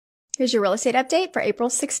Here's your real estate update for April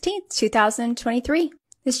 16th, 2023.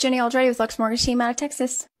 This is Jenny Aldretti with Lux Mortgage Team out of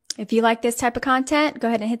Texas. If you like this type of content, go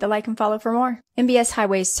ahead and hit the like and follow for more. MBS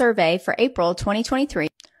Highways survey for April 2023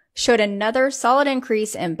 showed another solid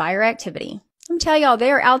increase in buyer activity. Let me tell y'all, they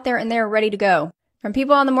are out there and they're ready to go. From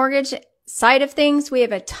people on the mortgage side of things, we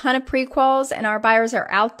have a ton of pre-quals and our buyers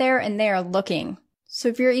are out there and they are looking. So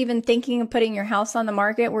if you're even thinking of putting your house on the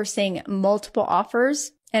market, we're seeing multiple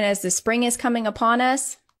offers. And as the spring is coming upon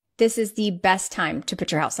us, this is the best time to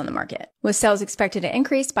put your house on the market, with sales expected to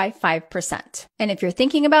increase by 5%. And if you're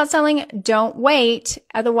thinking about selling, don't wait.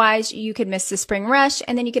 Otherwise, you could miss the spring rush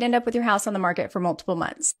and then you could end up with your house on the market for multiple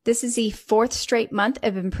months. This is the fourth straight month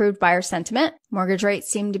of improved buyer sentiment. Mortgage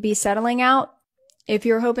rates seem to be settling out. If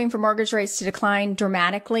you're hoping for mortgage rates to decline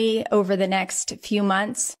dramatically over the next few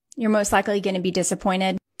months, you're most likely going to be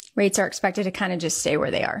disappointed. Rates are expected to kind of just stay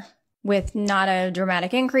where they are, with not a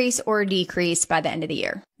dramatic increase or decrease by the end of the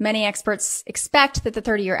year. Many experts expect that the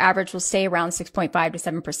 30-year average will stay around 6.5 to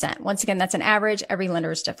 7%. Once again, that's an average. Every lender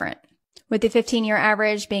is different, with the 15-year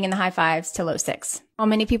average being in the high 5s to low 6. While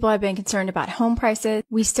many people have been concerned about home prices,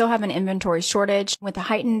 we still have an inventory shortage. With the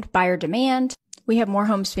heightened buyer demand, we have more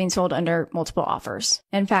homes being sold under multiple offers.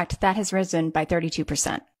 In fact, that has risen by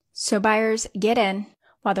 32%. So buyers, get in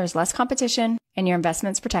while there's less competition and your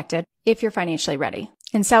investment's protected if you're financially ready.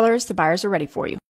 And sellers, the buyers are ready for you.